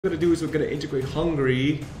What we're gonna do is we're gonna integrate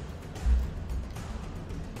Hungary.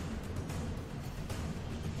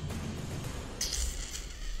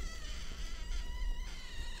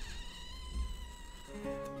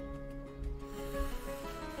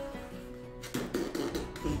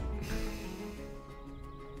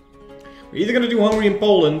 We're either gonna do Hungary and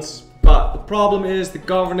Poland, but the problem is the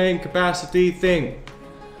governing capacity thing.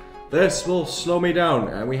 This will slow me down,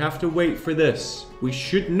 and we have to wait for this. We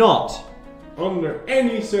should not, under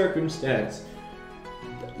any circumstance,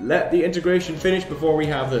 let the integration finish before we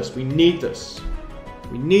have this. We need this.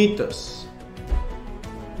 We need this.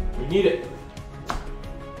 We need it.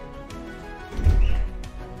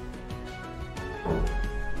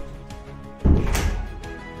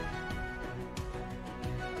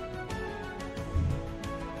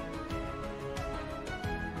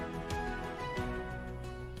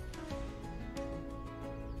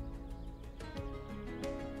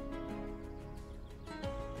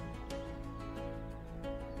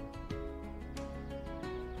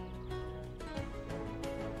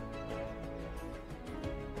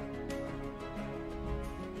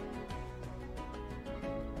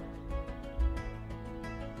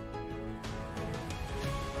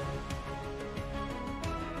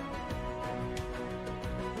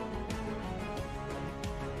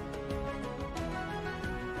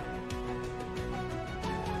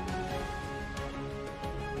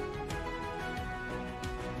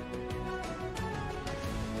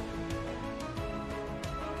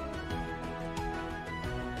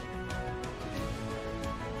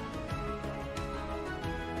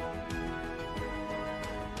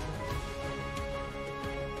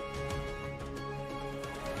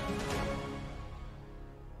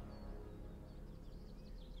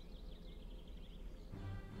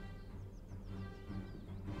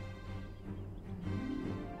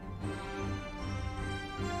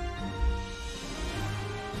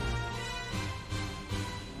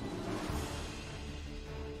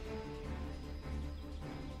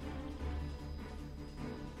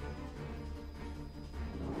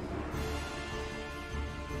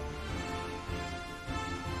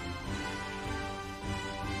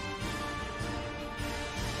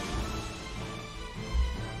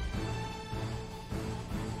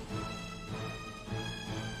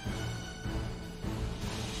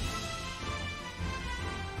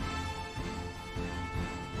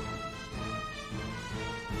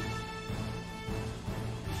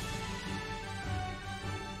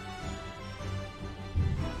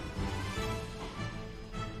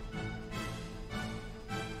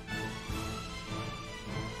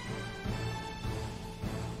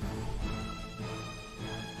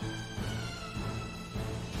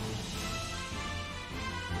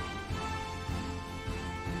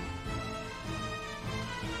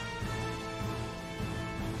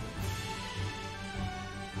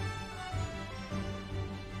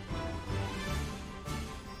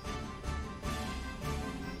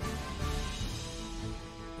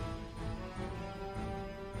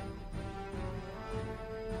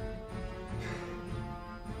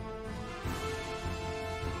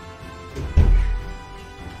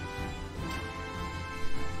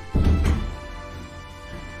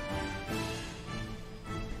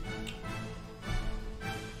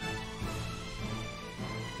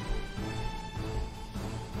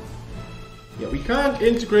 Yeah, we can't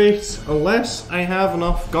integrate unless I have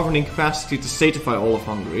enough governing capacity to statify all of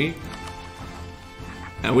Hungary.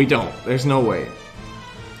 And we don't. There's no way.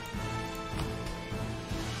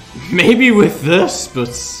 Maybe with this,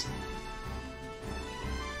 but...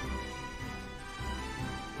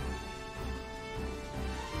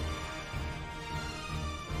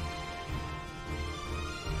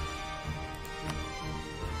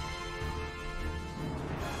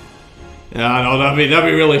 Yeah, no, that'd be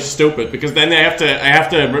really stupid because then I have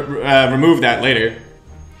to remove that later.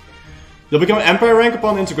 They'll become Empire rank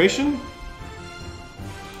upon integration?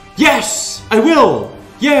 Yes! I will!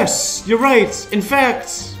 Yes! You're right! In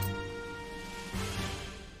fact...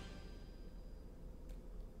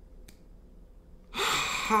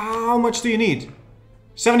 How much do you need?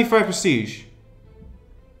 75 prestige.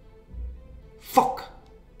 Fuck!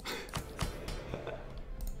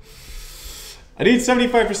 I need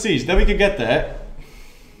 75 prestige, then we can get that.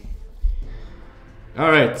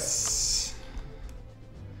 Alright.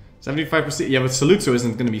 75 prestige. Yeah, but Saluzzo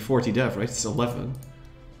isn't going to be 40 dev, right? It's 11.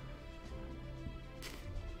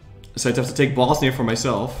 So I'd have to take Bosnia for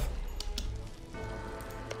myself.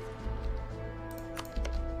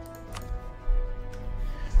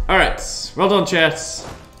 Alright. Well done, chats.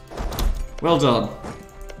 Well done.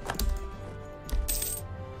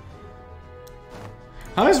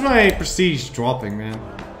 How is my prestige dropping, man?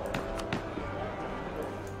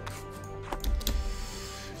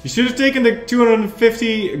 You should have taken the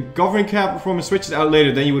 250 governing cap before and switched it out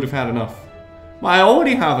later, then you would have had enough. Well, I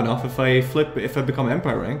already have enough if I become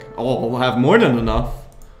Empire rank. I'll have more than enough.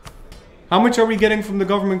 How much are we getting from the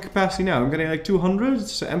government capacity now? I'm getting like 200,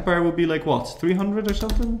 so Empire will be like what, 300 or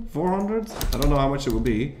something? 400? I don't know how much it will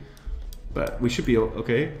be. But we should be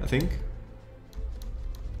okay, I think.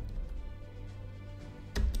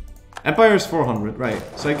 Empire is 400, right.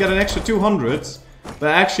 So I get an extra 200, but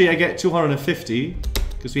actually I get 250,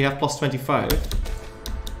 because we have plus 25.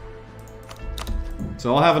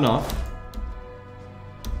 So I'll have enough.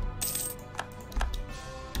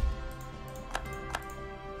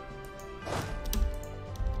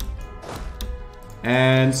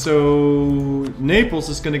 And so Naples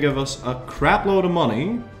is going to give us a crap load of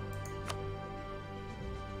money.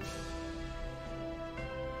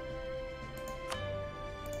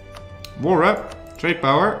 War rep, trade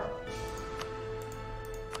power.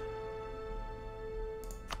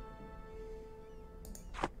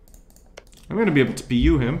 I'm going to be able to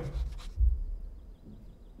PU him.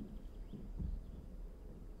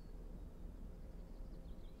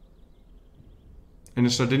 In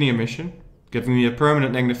the Sardinia mission. Giving me a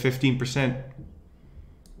permanent negative 15%.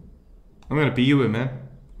 I'm gonna PU him, man.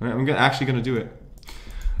 I'm actually gonna do it.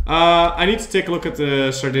 I need to take a look at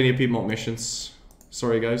the Sardinia Piedmont missions.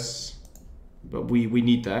 Sorry, guys. But we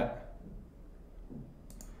need that.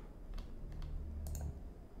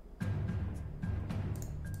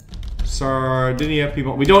 Sardinia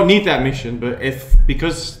Piedmont. We don't need that mission, but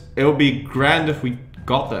because it would be grand if we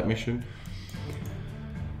got that mission.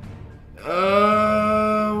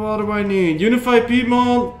 What do I need? Unified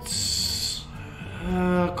Piedmont,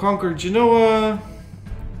 conquer Genoa.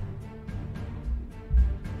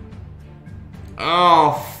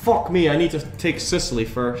 Oh, fuck me, I need to take Sicily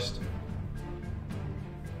first.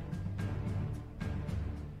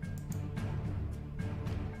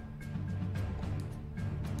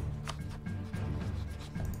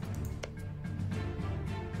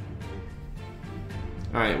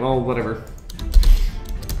 Alright, well, whatever.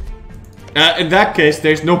 In that case,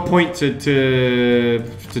 there's no point to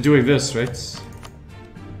doing this, right?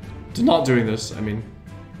 To not doing this, I mean.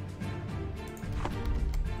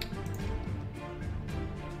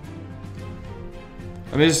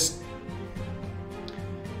 There's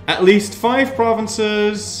at least 5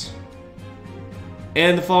 provinces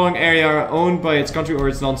in the following area are owned by its country or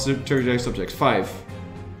its non-territorial subjects. 5.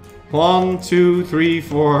 1, 2, 3,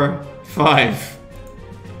 4, 5.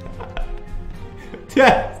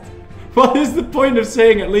 Yeah. What is the point of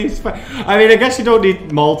saying at least 5? I mean, I guess you don't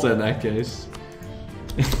need Malta in that case.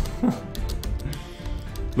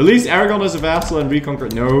 Release Aragon as a vassal and reconquer.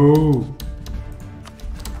 No.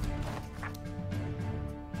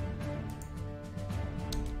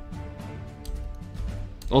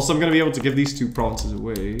 Also, I'm going to be able to give these 2 provinces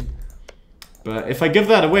away. But if I give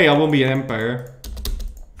that away, I won't be an empire.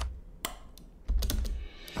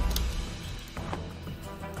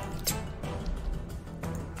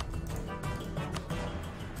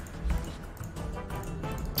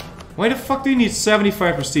 Why the fuck do you need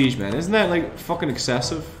 75 prestige, man? Isn't that like fucking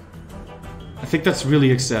excessive? I think that's really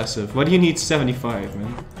excessive. Why do you need 75,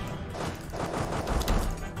 man?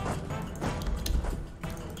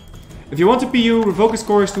 If you want to PU, revoke his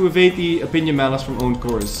cores to evade the opinion malice from owned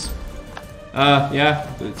cores. Yeah,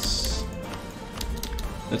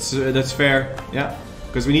 that's fair. Yeah,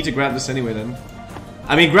 because we need to grab this anyway then.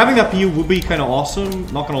 I mean, grabbing that PU would be kind of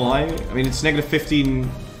awesome, not gonna lie. I mean, it's negative 15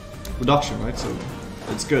 reduction, right? So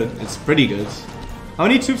it's good. It's pretty good. How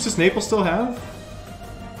many troops does Naples still have?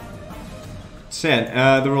 10.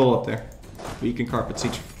 They're all up there. We can carpet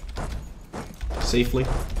siege safely.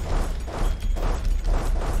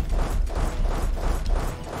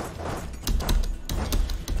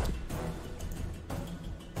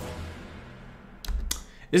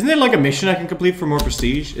 Isn't there like a mission I can complete for more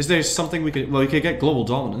prestige? Is there something we could... Well, we could get global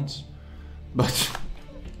dominance. But...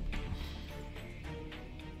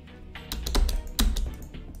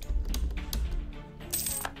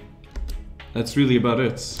 that's really about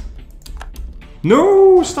it.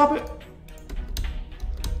 No! Stop it!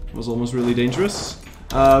 It was almost really dangerous.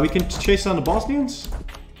 We can chase down the Bosnians.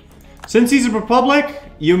 Since he's a republic,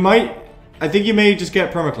 you might... I think you may just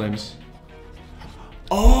get permaclaims.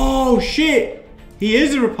 Oh, shit! He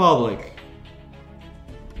is a republic.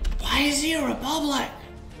 Why is he a republic?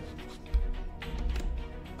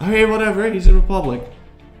 Okay, whatever. He's a republic.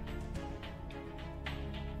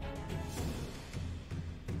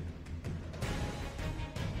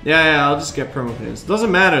 Yeah, I'll just get permaclaims.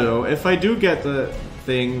 Doesn't matter though. If I do get the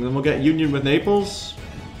thing, then we'll get union with Naples,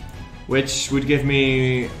 which would give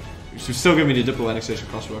me, which would still give me the diplo annexation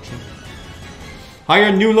cost reduction.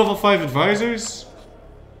 Hire new level 5 advisors?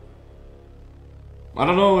 I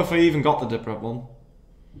don't know if I even got the dip rep one.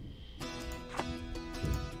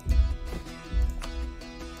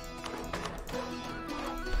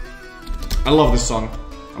 I love this song.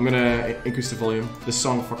 I'm gonna increase the volume. This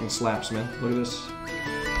song fucking slaps, man. Look at this.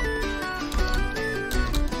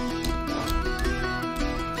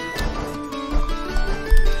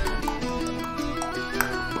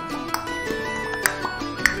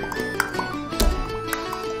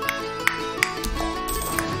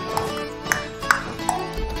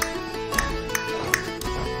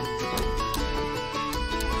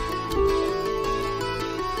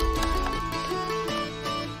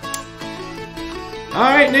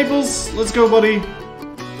 Alright, Naples, let's go, buddy.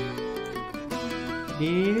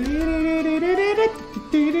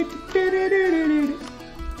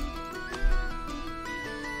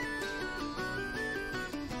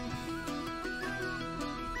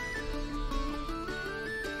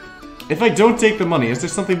 If I don't take the money, is there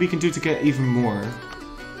something we can do to get even more?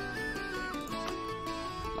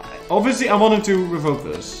 Obviously, I wanted to revoke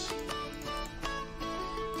this.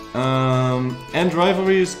 End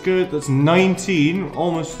rivalry is good. That's 19,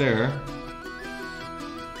 almost there.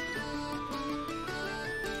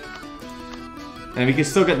 And we can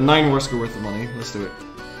still get 9 Warsker worth of money. Let's do it.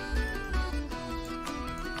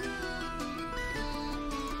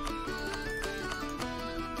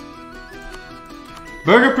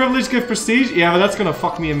 Burger privilege give prestige? Yeah, but that's gonna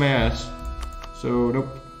fuck me in my ass. So, nope.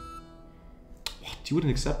 What? You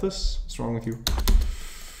wouldn't accept this? What's wrong with you?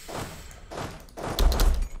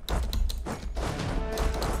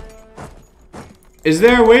 Is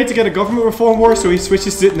there a way to get a government reform war so he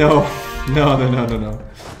switches to— No. No.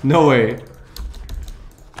 No way.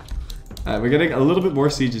 Alright, we're getting a little bit more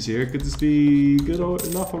sieges here. Could this be good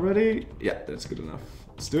enough already? Yeah, that's good enough.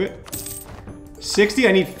 Let's do it. 60,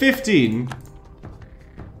 I need 15.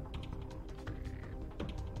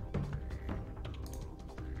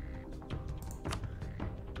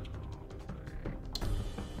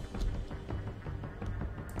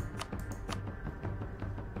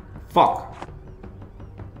 Fuck.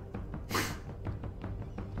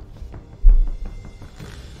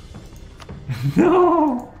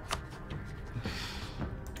 No!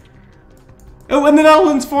 Oh, and the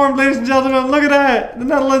Netherlands formed, ladies and gentlemen, look at that! The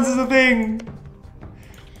Netherlands is a thing!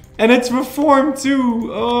 And it's reformed too!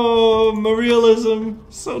 Oh, Marialism.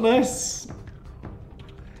 So nice.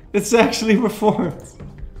 It's actually reformed.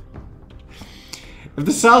 If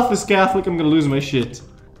the South is Catholic, I'm gonna lose my shit.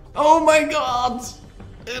 Oh my god!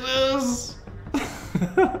 It is!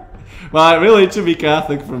 Well, really, it should be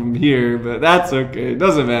Catholic from here, but that's okay. It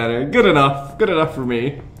doesn't matter. Good enough. Good enough for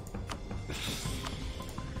me.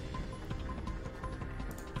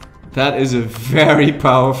 That is a very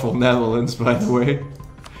powerful Netherlands, by the way.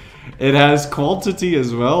 It has quantity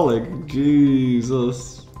as well. Like,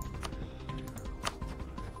 Jesus.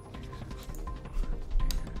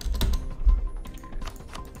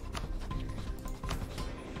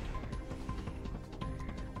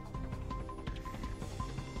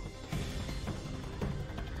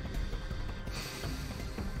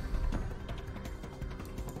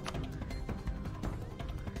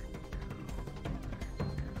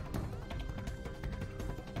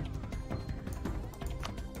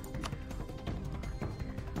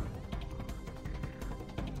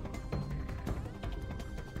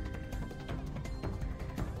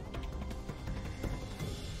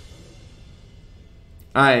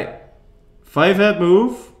 Alright, 5 head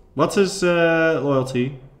move. What's his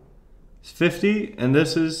loyalty? It's 50, and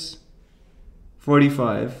this is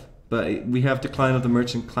 45. But we have decline of the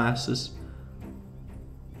merchant classes.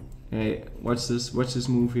 Okay, what's this? What's this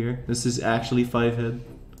move here? This is actually 5 head.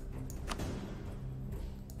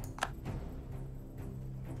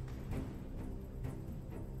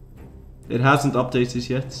 It hasn't updated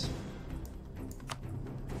yet.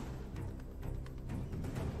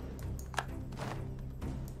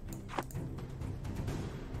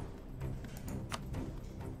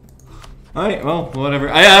 Alright, well, whatever.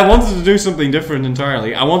 I wanted to do something different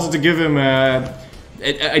entirely. I wanted to give him I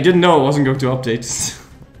didn't know it wasn't going to update.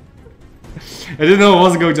 I didn't know it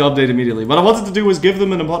wasn't going to update immediately. What I wanted to do was give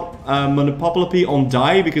them an monopoly on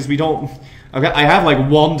die, because we don't... I have like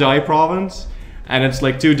 1 die province, and it's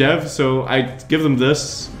like 2 dev, so I give them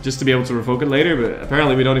this just to be able to revoke it later, but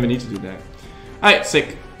apparently we don't even need to do that. Alright,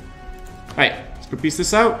 sick. Alright, let's go piece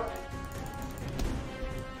this out.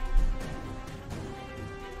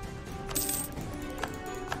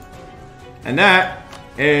 And that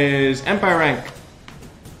is Empire rank.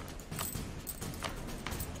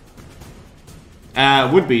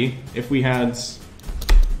 Would be if we had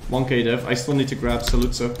 1k dev. I still need to grab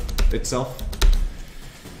Saluzzo itself.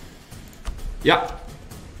 Yeah.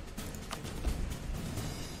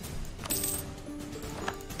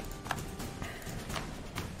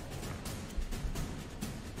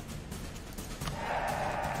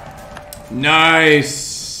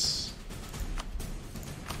 Nice.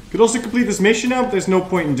 Could also complete this mission now, but there's no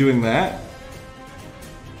point in doing that.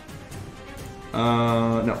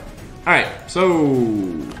 No. Alright, so...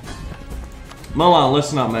 Milan,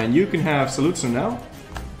 listen up, man. You can have Saluzzo now.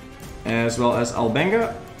 As well as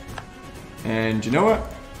Albenga. And Genoa.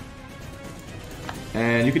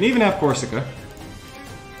 And you can even have Corsica.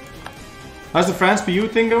 How's the France PU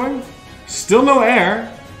thing going? Still no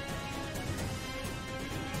air.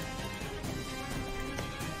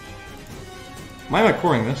 Why am I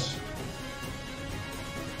coring this?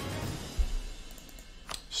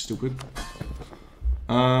 Stupid.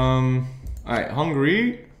 Alright, Hungary.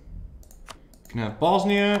 You can have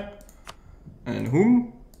Bosnia. And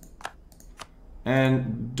whom?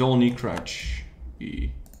 And Dolny Crouch. E.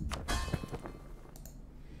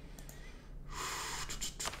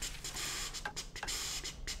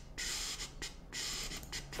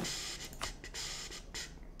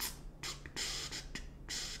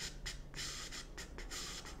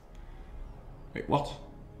 Wait, what?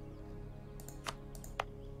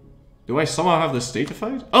 Do I somehow have this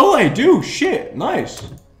statified? Oh, I do! Shit! Nice!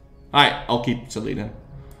 Alright, I'll keep Italy then.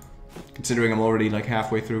 Considering I'm already like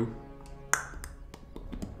halfway through.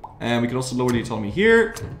 And we can also lower the autonomy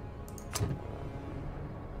here.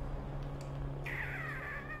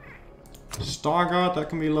 Stargard, that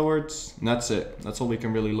can be lowered. And that's it. That's all we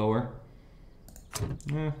can really lower.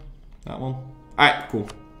 Yeah, that one. Alright, cool.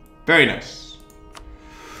 Very nice.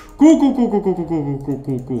 Cool, cool, cool, cool, cool, cool, cool,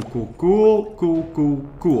 cool, cool, cool, cool, cool, cool,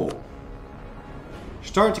 cool.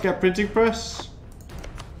 Start to get printing press.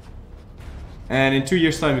 And in 2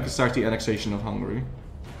 years' time we can start the annexation of Hungary.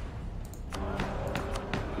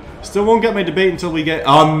 Still won't get my debate until we get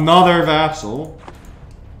another vassal.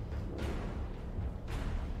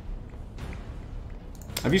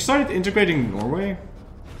 Have you started integrating Norway?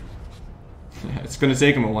 Yeah, it's gonna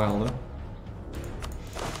take him a while though.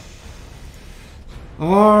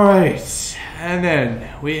 Alright, and then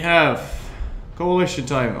we have coalition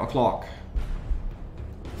time o'clock.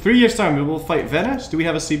 3 years' time we will fight Venice. Do we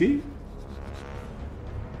have a CB?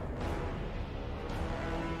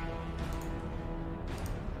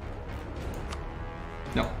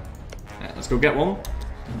 No. Yeah, let's go get one.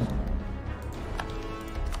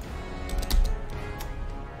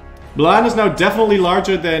 Milan is now definitely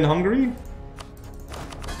larger than Hungary.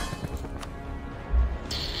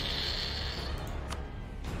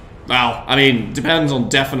 Well, I mean, depends on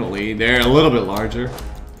definitely. They're a little bit larger.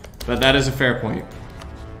 But that is a fair point.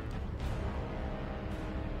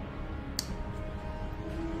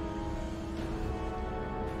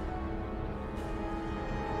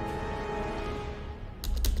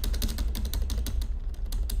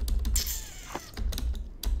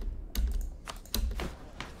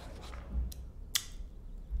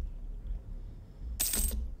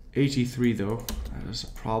 $83 though, that is a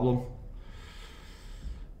problem.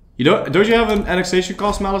 You don't you have an annexation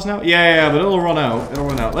cost, Malice, now? Yeah, but it'll run out. It'll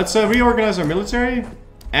run out. Let's reorganize our military,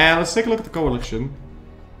 and let's take a look at the coalition.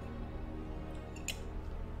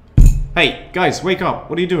 Hey, guys, wake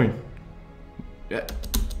up! What are you doing?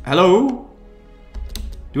 Hello?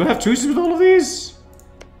 Do I have truces with all of these?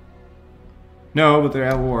 No, but they're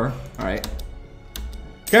at war. All right.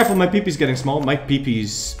 Careful, my peepee's getting small. My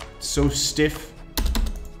peepee's so stiff.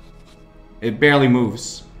 It barely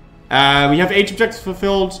moves. We have 8 objectives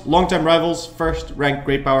fulfilled. Long-time rivals. First rank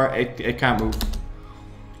great power. It can't move.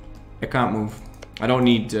 It can't move. I don't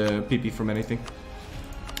need PP from anything.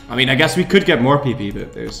 I mean, I guess we could get more PP,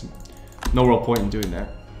 but there's no real point in doing that.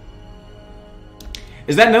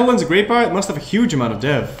 Is that Netherlands a great power? It must have a huge amount of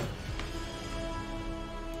dev.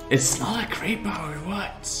 It's not a great power.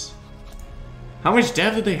 What? How much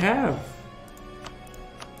dev did they have?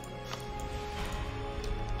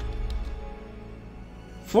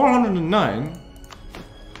 $409.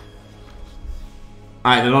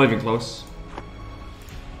 Alright, they're not even close.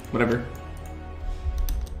 Whatever.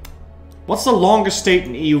 What's the longest state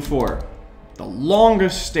in EU4? The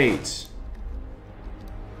longest state.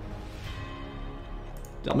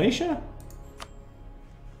 Dalmatia?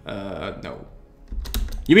 No.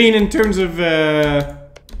 You mean in terms of,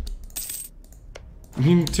 you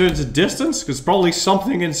mean in terms of distance? Because probably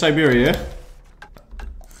something in Siberia.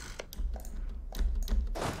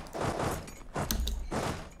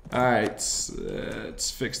 Alright,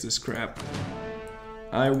 let's fix this crap.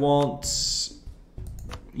 I want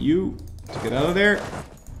you to get out of there.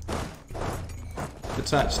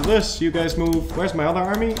 Attach to this, you guys move. Where's my other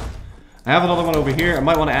army? I have another one over here. I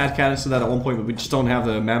might want to add cannons to that at one point, but we just don't have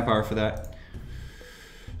the manpower for that.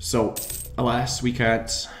 So, alas, we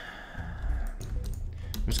can't.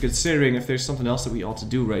 I'm just considering if there's something else that we ought to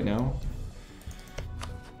do right now.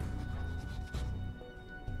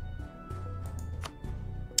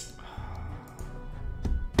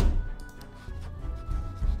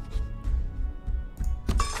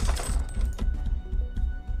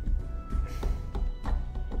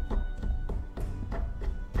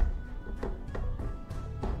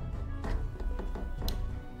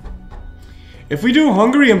 If we do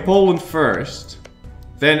Hungary and Poland first,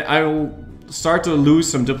 then I will start to lose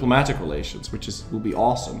some diplomatic relations, which will be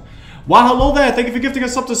awesome. Wow, hello there! Thank you for gifting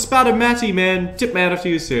us up to Spat and Matty, man. Tip man after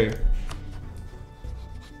you, sir.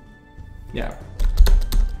 Yeah.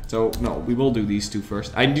 So, no, we will do these two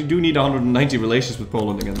first. I do need 190 relations with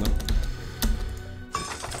Poland again, though.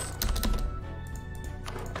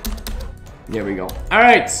 There we go.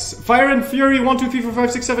 Alright, Fire and Fury 1, 2, 3, 4,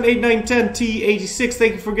 5, 6, 7, 8, 9, 10, T86.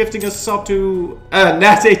 Thank you for gifting us up to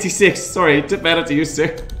Nat86. Sorry, tip man to you,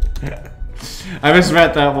 sir. I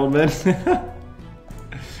misread that one, man.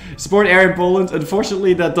 Support air in Poland.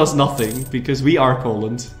 Unfortunately, that does nothing because we are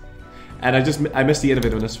Poland. And I missed the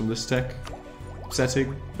innovativeness from this tech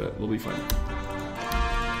setting, but we'll be fine.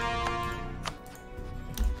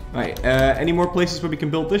 Alright, any more places where we can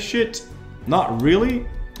build this shit? Not really.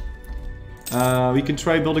 We can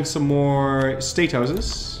try building some more state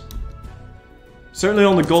houses. Certainly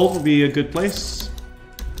on the gold would be a good place.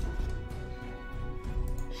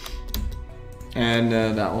 And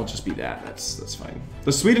that will just be that. That's fine.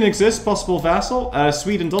 Does Sweden exist? Possible vassal?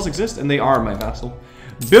 Sweden does exist, and they are my vassal.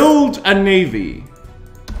 Build a navy.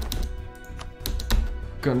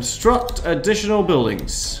 Construct additional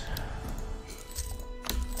buildings.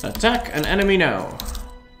 Attack an enemy now.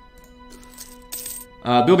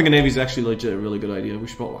 Building a navy is actually legit a really good idea. We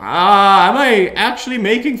should. Am I actually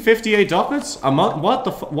making 58 ducats a month? What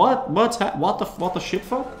the what the shit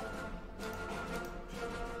fuck?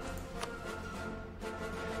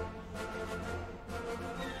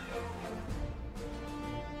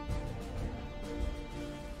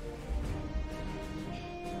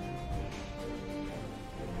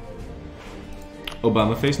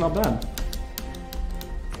 Obama face not bad.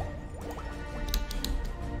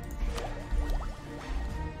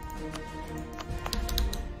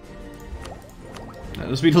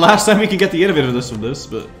 This will be the last time we can get the innovativeness from this,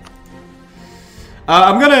 but...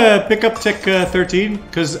 I'm gonna pick up Tech 13,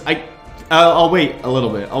 because I'll wait a little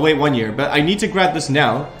bit. I'll wait 1 year, but I need to grab this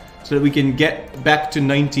now, so that we can get back to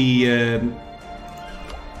 90...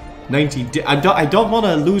 90 I don't want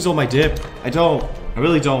to lose all my dip. I don't. I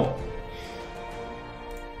really don't.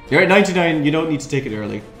 You're at 99, you don't need to take it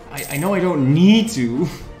early. I know I don't need to.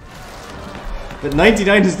 But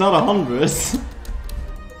 99 is not 100.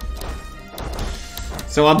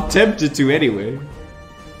 So I'm tempted to anyway.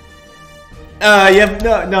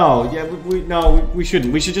 We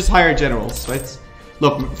shouldn't. We should just hire generals, right?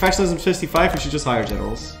 Look, professionalism 55, we should just hire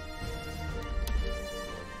generals.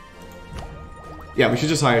 Yeah, we should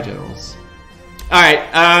just hire generals.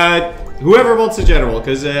 Alright, whoever wants a general,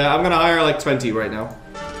 because I'm gonna hire like 20 right now.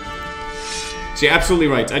 So you're absolutely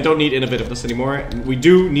right, I don't need innovativeness anymore. We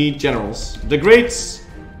do need generals. The Great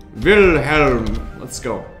Wilhelm. Let's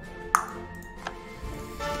go.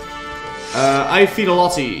 I feed a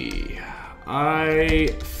lottie. I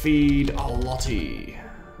feed a lottie.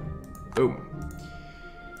 Boom.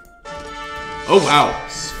 Oh wow,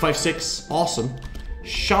 5-6, awesome.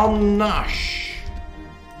 Shanash.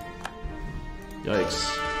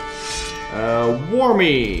 Yikes.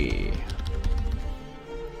 Warmy.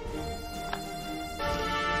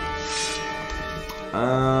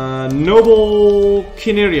 Noble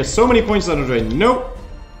Kineria. So many points on the drain. Nope.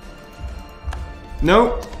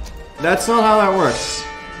 Nope. That's not how that works.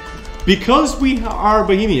 Because we are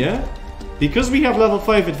Bohemia, because we have level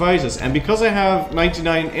 5 advisors, and because I have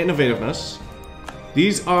 99 innovativeness,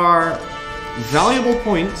 these are valuable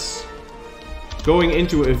points going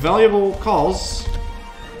into a valuable cause.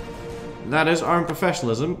 That is armed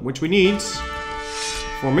professionalism, which we need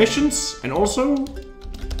for missions, and also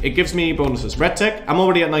it gives me bonuses. Red Tech, I'm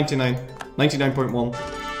already at 99. 99.1.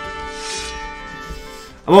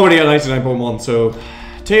 I'm already at 99.1, so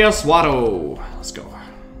Teos Wado. Let's go.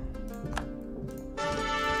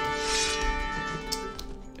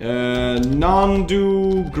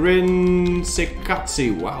 Nandu Grin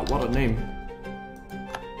Sekatsi. Wow, what a name.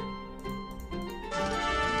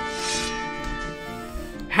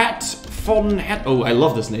 Hat von Hat. Oh, I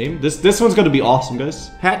love this name. This one's gonna be awesome, guys.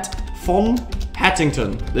 Hat von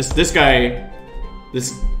Hattington. This guy.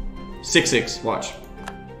 This 6-6. Watch.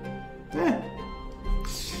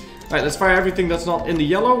 Alright, let's fire everything that's not in the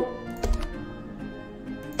yellow.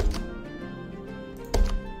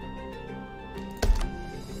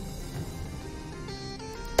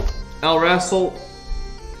 Al Rassel,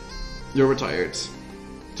 you're retired.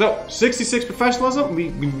 So, 66 professionalism. We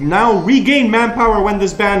now regain manpower when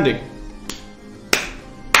disbanding.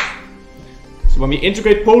 So when we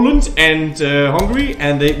integrate Poland and Hungary,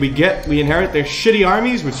 and we inherit their shitty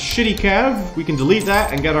armies with shitty cav, we can delete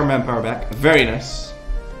that and get our manpower back. Very nice.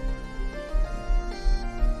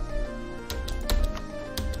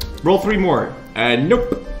 Roll 3 more.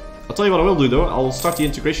 Nope. I'll tell you what I will do though. I'll start the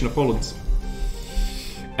integration of Poland.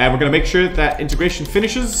 And we're gonna make sure that integration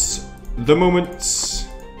finishes the moment...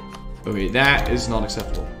 Okay, that is not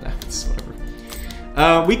acceptable. That's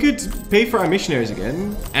whatever. We could pay for our missionaries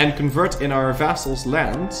again and convert in our vassals'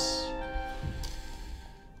 lands.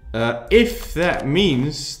 If that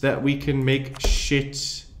means that we can make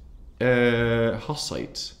shit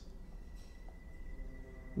Hussite.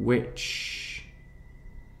 Which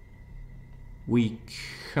we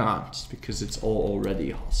can't, because it's all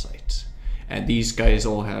already Hussite. And these guys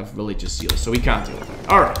all have religious zeal, so we can't deal with that.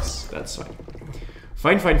 Alright, that's fine.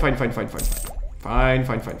 Fine.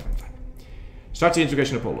 Start the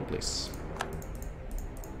integration of Poland, please.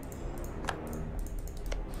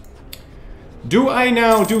 Do I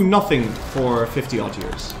now do nothing for 50 odd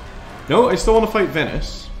years? No, I still want to fight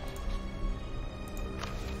Venice.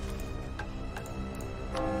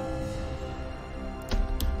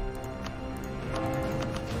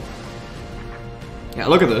 Yeah,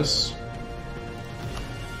 look at this.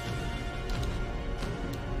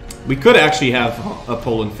 We could actually have a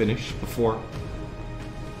Poland finish before.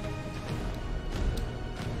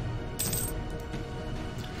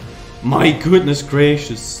 My goodness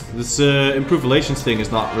gracious. This improved relations thing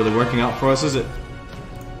is not really working out for us, is it?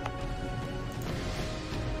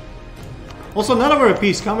 Also, now that we're at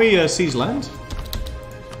peace, can we seize land?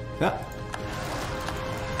 Yeah.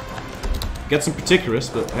 Get some particulars,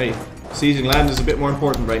 but hey, seizing land is a bit more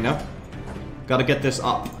important right now. Gotta get this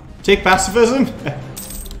up. Take pacifism?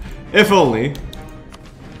 If only.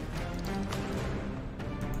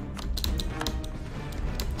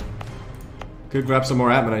 Could grab some more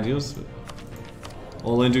admin ideas.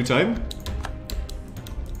 All in due time.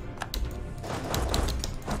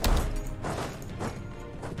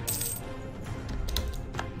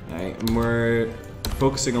 Alright, and we're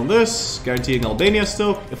focusing on this, guaranteeing Albania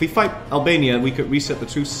still. If we fight Albania, we could reset the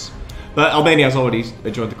truce. But Albania has already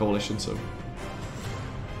joined the coalition, so.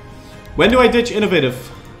 When do I ditch innovative?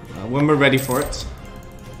 When we're ready for it.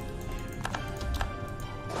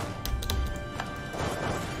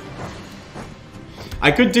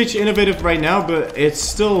 I could ditch innovative right now, but it's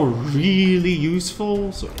still really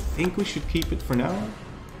useful, so I think we should keep it for now.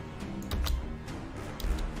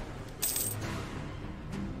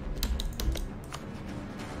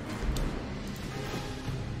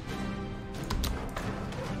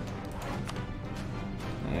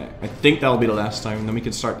 I think that'll be the last time, then we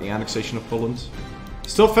can start the annexation of Poland.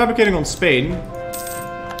 Still fabricating on Spain.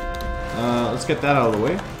 Let's get that out of the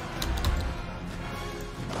way.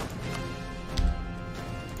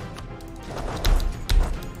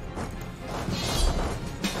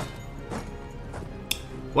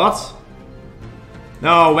 What?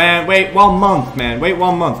 No, man, wait 1 month, man. Wait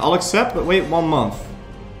 1 month. I'll accept, but wait 1 month.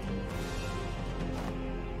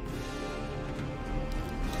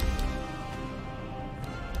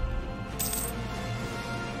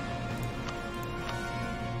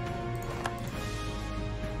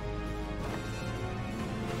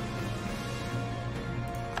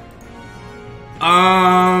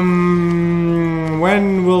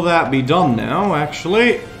 When will that be done now,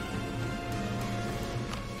 actually?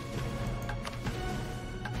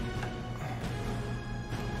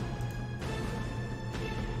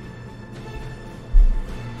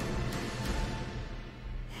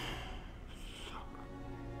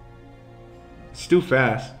 It's too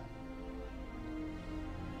fast.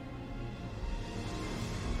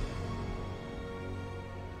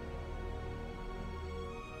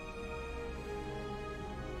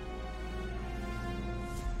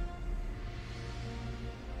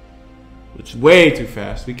 It's way too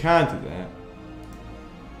fast. We can't do that.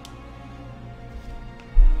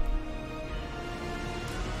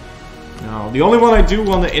 No, the only one I do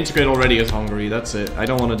want to integrate already is Hungary. That's it. I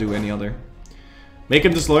don't want to do any other. Make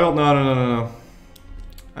him disloyal? No.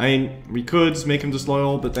 I mean, we could make him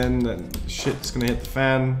disloyal, but then shit's gonna hit the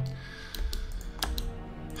fan.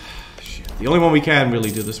 Shit. The only one we can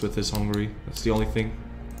really do this with is Hungary. That's the only thing.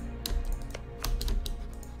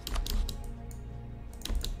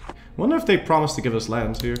 Wonder if they promised to give us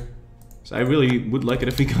lands here. So I really would like it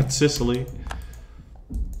if we got Sicily.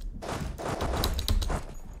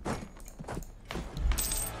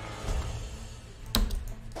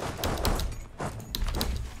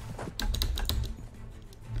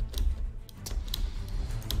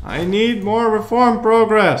 I need more reform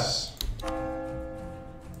progress.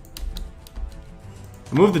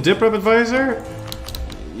 Remove the dip rep advisor?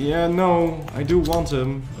 Yeah, no, I do want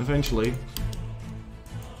him eventually.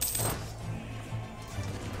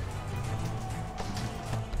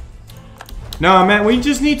 No, man, we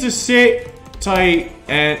just need to sit tight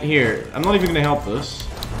and here. I'm not even gonna help this.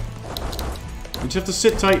 We just have to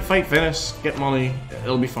sit tight, fight Venice, get money.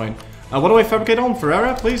 It'll be fine. What do I fabricate on?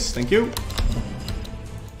 Ferrara, please? Thank you.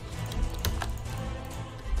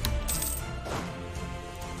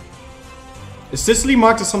 Is Sicily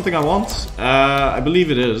marked as something I want? I believe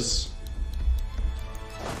it is.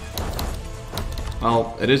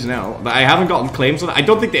 Well, it is now. But I haven't gotten claims on it. I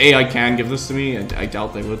don't think the AI can give this to me. I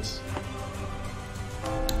doubt they would.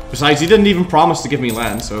 Besides, he didn't even promise to give me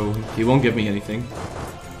land, so he won't give me anything.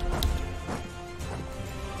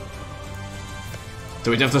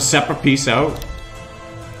 So we'd have to separate piece out.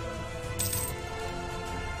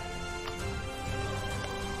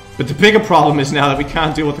 But the bigger problem is now that we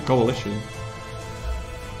can't deal with the coalition.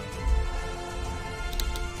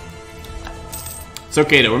 It's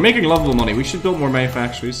okay though, we're making lovable money. We should build more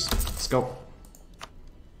manufactories. Let's go.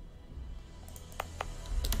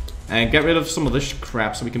 And get rid of some of this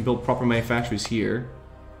crap so we can build proper manufactories here.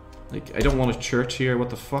 Like, I don't want a church here, what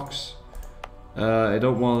the fucks? I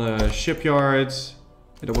don't want a shipyard.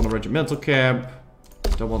 I don't want a regimental camp. I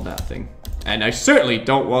don't want that thing. And I certainly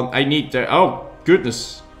don't want, I need the, oh,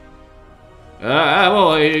 goodness.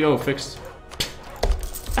 Well, there you go, fixed.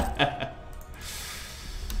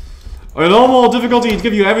 On normal difficulty, you'd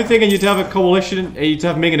give you everything and you'd have a coalition, you'd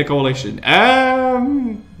have making a coalition.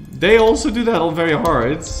 They also do that on very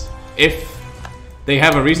hard. If they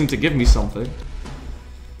have a reason to give me something.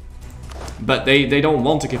 But they don't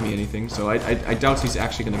want to give me anything, so I doubt he's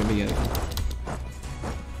actually going to give me anything.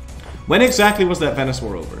 When exactly was that Venice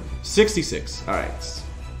War over? 66. Alright.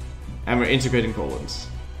 And we're integrating Poland.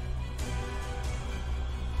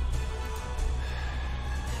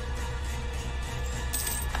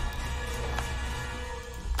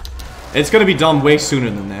 It's going to be done way sooner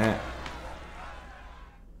than that.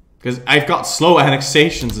 Because I've got slow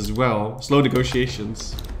annexations as well. Slow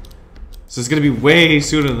negotiations. So it's going to be way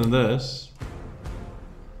sooner than this.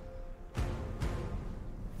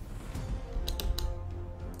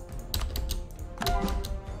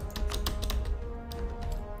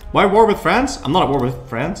 Why war with France? I'm not at war with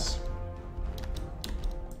France.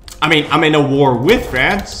 I mean, I'm in a war with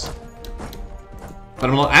France. But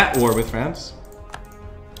I'm not at war with France.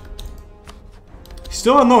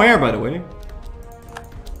 Still have no air, by the way.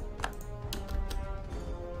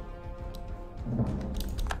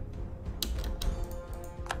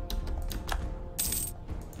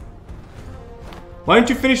 Why don't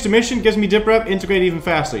you finish the mission? Gives me dip rep, integrate even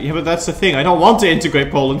faster. Yeah, but that's the thing. I don't want to integrate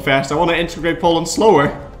Poland fast. I want to integrate Poland slower.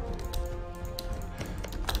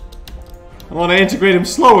 I want to integrate him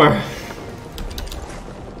slower.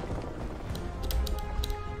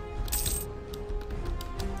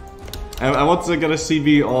 I want to get a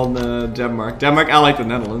CB on Denmark. Denmark allied the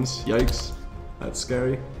Netherlands. Yikes. That's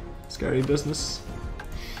scary. Scary business.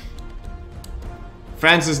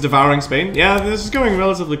 France is devouring Spain. Yeah, this is going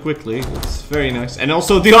relatively quickly. It's very nice. And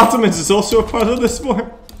also the Ottomans is also a part of this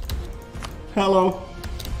war. Hello.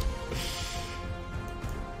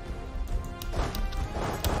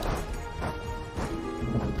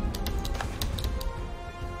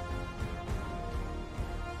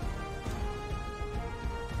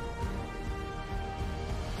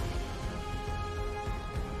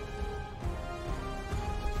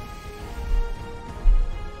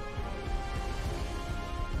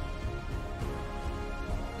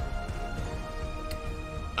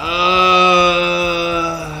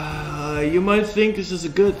 You might think this is a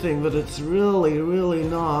good thing, but it's really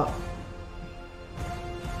not.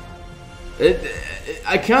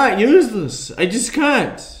 I can't use this. I just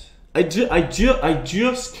can't. I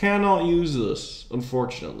just cannot use this,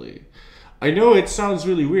 unfortunately. I know it sounds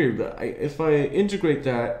really weird, but if I integrate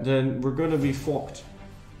that, then we're gonna be fucked.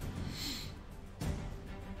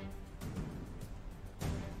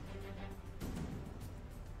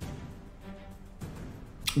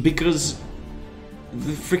 Because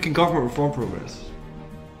the freaking government reform progress.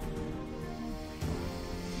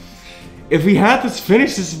 If we had this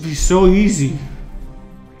finished, this would be so easy.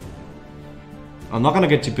 I'm not gonna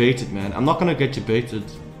get debated, man. I'm not gonna get debated.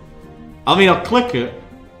 I mean, I'll click it.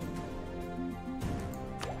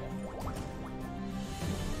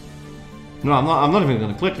 No, I'm not even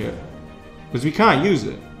gonna click it. Because we can't use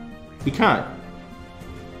it. We can't.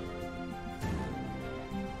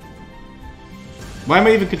 Why am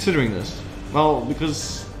I even considering this? Well,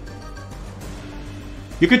 because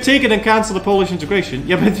You could take it and cancel the Polish integration.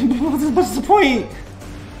 Yeah, but what's the point?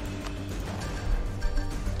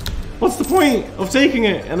 What's the point of taking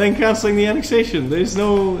it and then cancelling the annexation? There's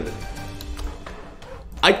no...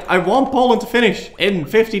 I want Poland to finish in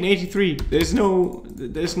 1583. There's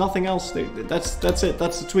nothing else. That's it.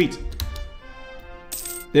 That's the tweet.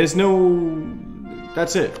 There's no...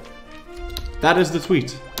 That's it. That is the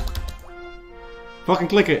tweet. Fucking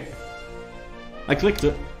click it. I clicked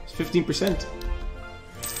it. It's 15%.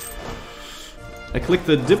 I clicked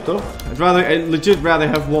the dip though. I'd legit rather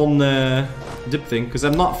have one dip thing, because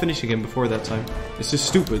I'm not finishing him before that time. It's just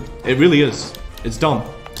stupid. It really is. It's dumb.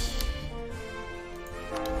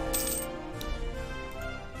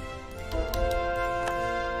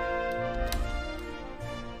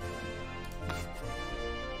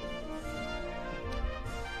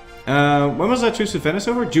 When was that truce with Venice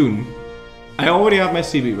over? June. I already have my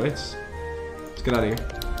CB, right? Let's get out of here.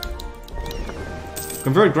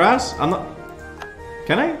 Convert grass? I'm not...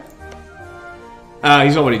 Can I?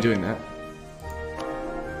 He's already doing that.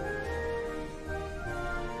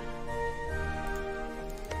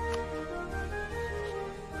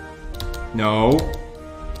 No.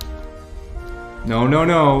 No, no,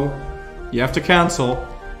 no. You have to cancel.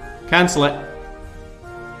 Cancel it.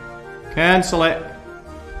 Cancel it.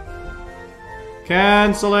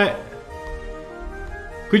 Cancel it.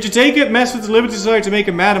 Could you take it, mess with the Liberty Society to make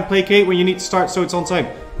him mad and placate when you need to start so it's on time?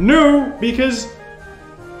 No, because...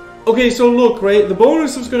 Okay, so look, right? The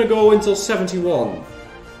bonus was going to go until 71.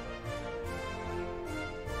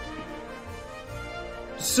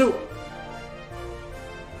 So...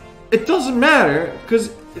 It doesn't matter,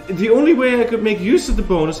 because the only way I could make use of the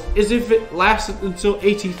bonus is if it lasted until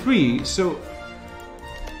 83, so...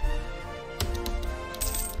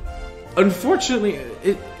 Unfortunately,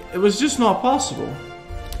 it was just not possible.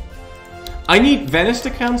 I need Venice to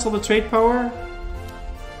cancel the trade power.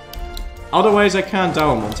 Otherwise, I can't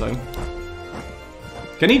down him one time.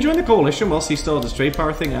 Can he join the coalition whilst he still has his trade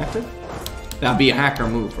power thing active? That'd be a hacker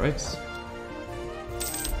move, right?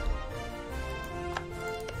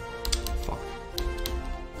 Fuck.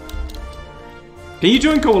 Can you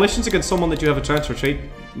join coalitions against someone that you have a transfer trade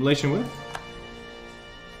relation with?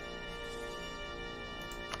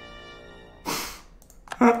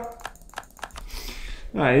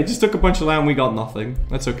 Alright, it just took a bunch of land, we got nothing.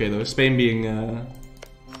 That's okay though, Spain being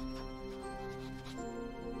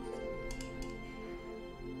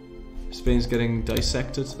Spain's getting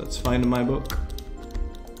dissected, that's fine in my book.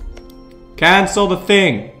 Cancel the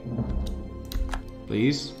thing!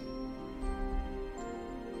 Please.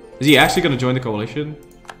 Is he actually gonna join the coalition?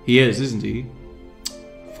 He is, isn't he?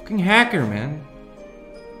 Fucking hacker, man.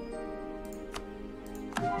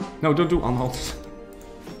 No, don't do unhold.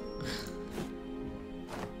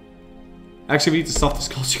 Actually, we need to stop this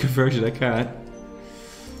culture conversion, I can't.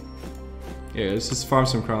 Yeah, let's just farm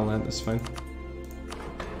some crown land, that's fine.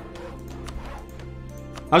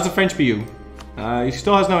 How's the French PU? He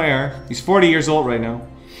still has no heir. He's 40 years old right now.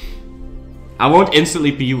 I won't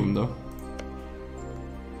instantly PU him though.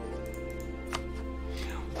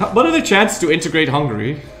 What are the chances to integrate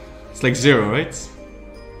Hungary? It's like 0, right?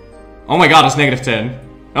 Oh my god, it's -10.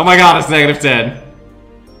 Oh my god, it's -10.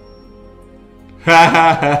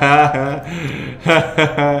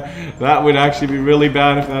 That would actually be really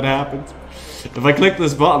bad if that happened. If I click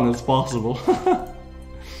this button, it's possible.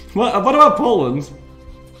 What about Poland?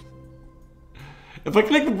 If I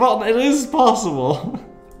click the button, it is possible.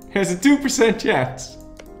 There's a 2% chance.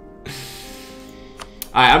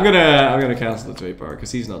 Alright, I'm gonna cancel the trade power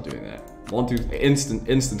because he's not doing that. 1, 2,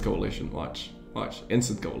 instant coalition. Watch,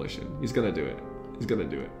 instant coalition. He's gonna do it. He's gonna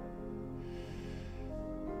do it.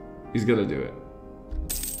 He's gonna do it.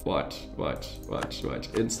 Watch.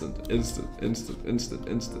 Instant.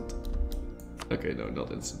 Okay, no,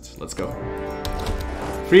 not instant. Let's go.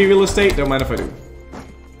 Free real estate, don't mind if I do.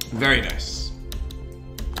 Very nice.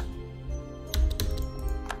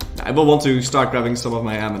 I will want to start grabbing some of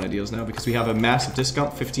my Ammon ideas now because we have a massive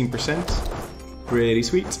discount, 15%. Pretty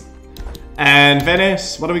sweet. And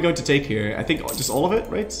Venice, what are we going to take here? I think just all of it,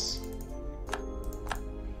 right?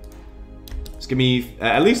 Just give me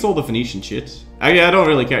at least all the Phoenician shit. I don't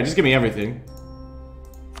really care, just give me everything.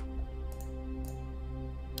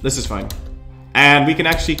 This is fine. And we can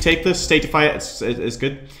actually take this, statify it, it's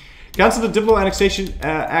good. Cancel the Diplo annexation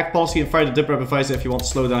act policy and fire the Dip Advisor if you want to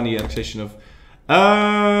slow down the annexation of...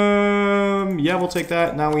 yeah, we'll take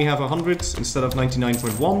that. Now we have 100 instead of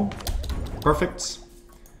 99.1. Perfect.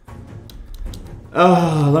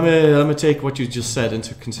 Let me take what you just said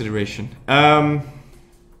into consideration. Not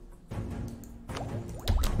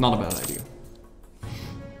a bad idea.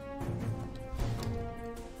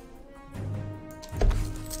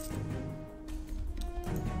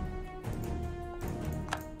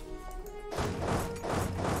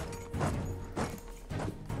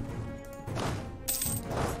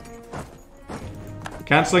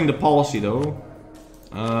 Canceling the policy though.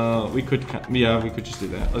 We could just do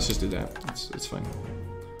that. Let's just do that. It's fine.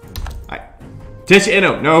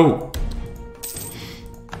 Ticino, no!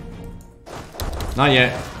 Not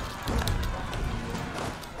yet.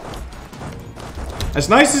 As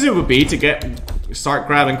nice as it would be to start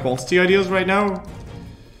grabbing quantity ideas right now.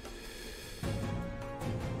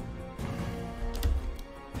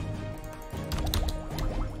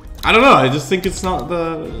 I don't know, I just think it's not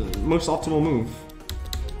the most optimal move.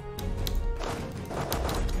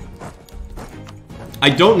 I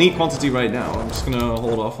don't need quantity right now, I'm just gonna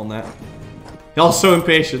hold off on that. Y'all so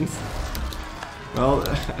impatient. Well,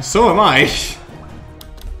 so am I.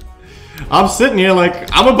 I'm sitting here like,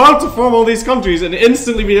 I'm about to form all these countries and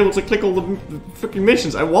instantly be able to click all the freaking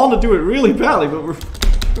missions. I want to do it really badly, but we're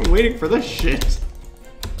waiting for this shit.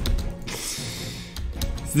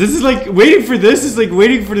 This is like, waiting for this is like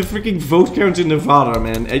waiting for the freaking vote count in Nevada,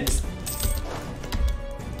 man. It's...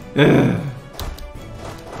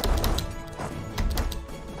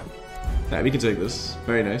 Yeah, we can take this.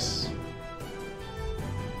 Very nice.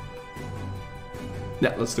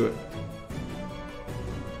 Yeah, let's do it.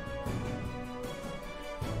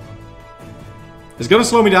 It's gonna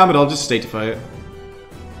slow me down, but I'll just statify it.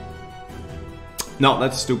 No,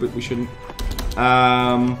 that's stupid. We shouldn't.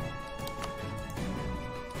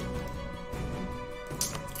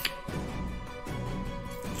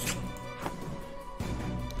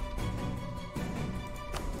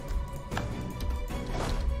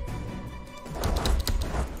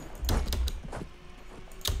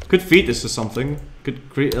 Could feed this to something.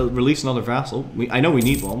 Could release another vassal. I know we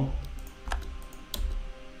need one.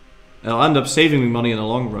 It'll end up saving me money in the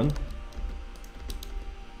long run.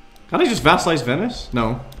 Can't I just vassalize Venice?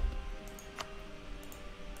 No.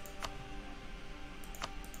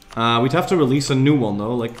 We'd have to release a new one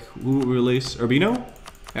though. Like, who would we release? Urbino?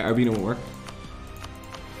 Yeah, Urbino will work.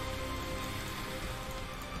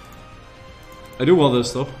 I do want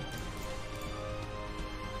this though.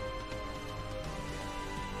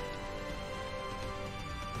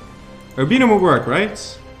 Urbino will work,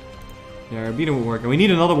 right? Yeah, Urbino will work. And we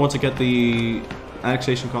need another one to get the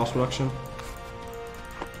annexation cost reduction.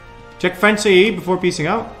 Check French CE before piecing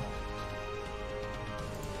out.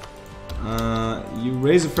 You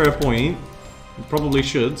raise a fair point. You probably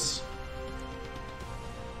should.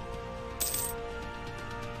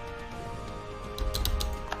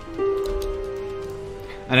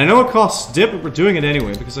 And I know it costs dip, but we're doing it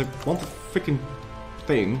anyway because I want the freaking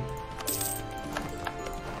thing.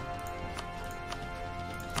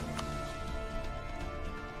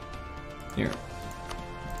 Here.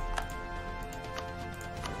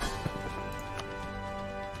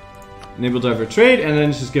 Enable divert trade, and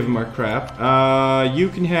then just give him our crap. You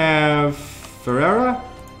can have Ferrara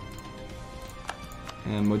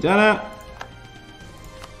and Modena,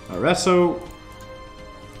 Arezzo,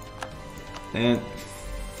 and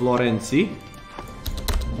Florenzi.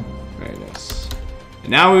 Very nice.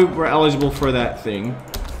 And now we're eligible for that thing,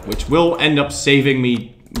 which will end up saving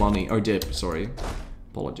me money or dip. Sorry,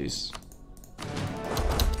 apologies.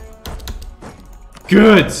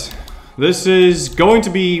 Good. This is going to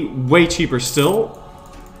be way cheaper still.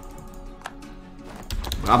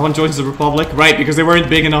 Brabant joins the Republic. Right, because they weren't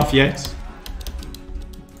big enough yet.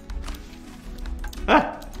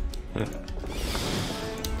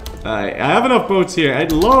 I have enough boats here.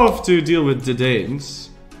 I'd love to deal with the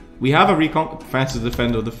Danes. We have a Francis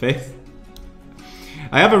Defender of the Faith.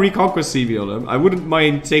 I have a reconquest CV on them. I wouldn't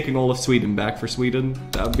mind taking all of Sweden back for Sweden.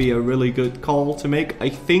 That would be a really good call to make, I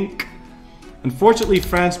think. Unfortunately,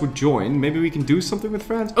 France would join. Maybe we can do something with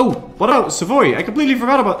France. Oh, what else? Savoy. I completely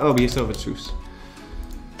forgot about... Oh, we still have a truce.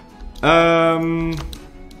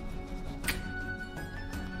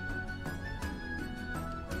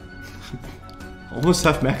 Almost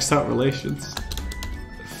have maxed out relations.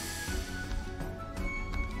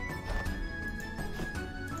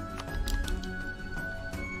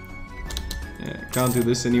 Yeah, can't do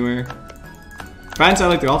this anywhere. France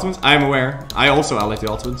ally the Ottomans? I am aware. I also ally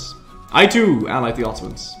the Ottomans. I too ally the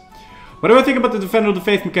Ottomans. What do I think about the Defender of the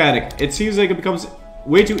Faith mechanic? It seems like it becomes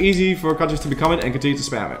way too easy for countries to become it and continue to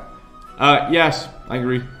spam it. Yes, I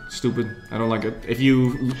agree. Stupid. I don't like it. If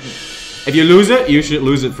you lose it, you should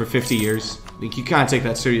lose it for 50 years. Like, you can't take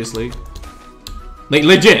that seriously. Like,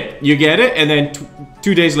 legit. You get it, and then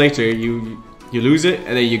 2 days later, you lose it,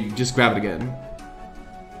 and then you just grab it again.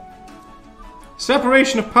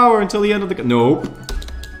 Separation of power until the end of the... Nope.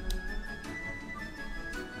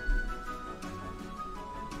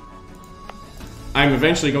 I'm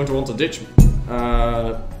eventually going to want to ditch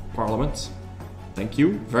Parliament. Thank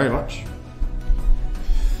you very much.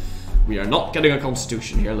 We are not getting a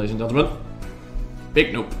constitution here, ladies and gentlemen.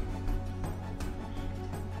 Big nope.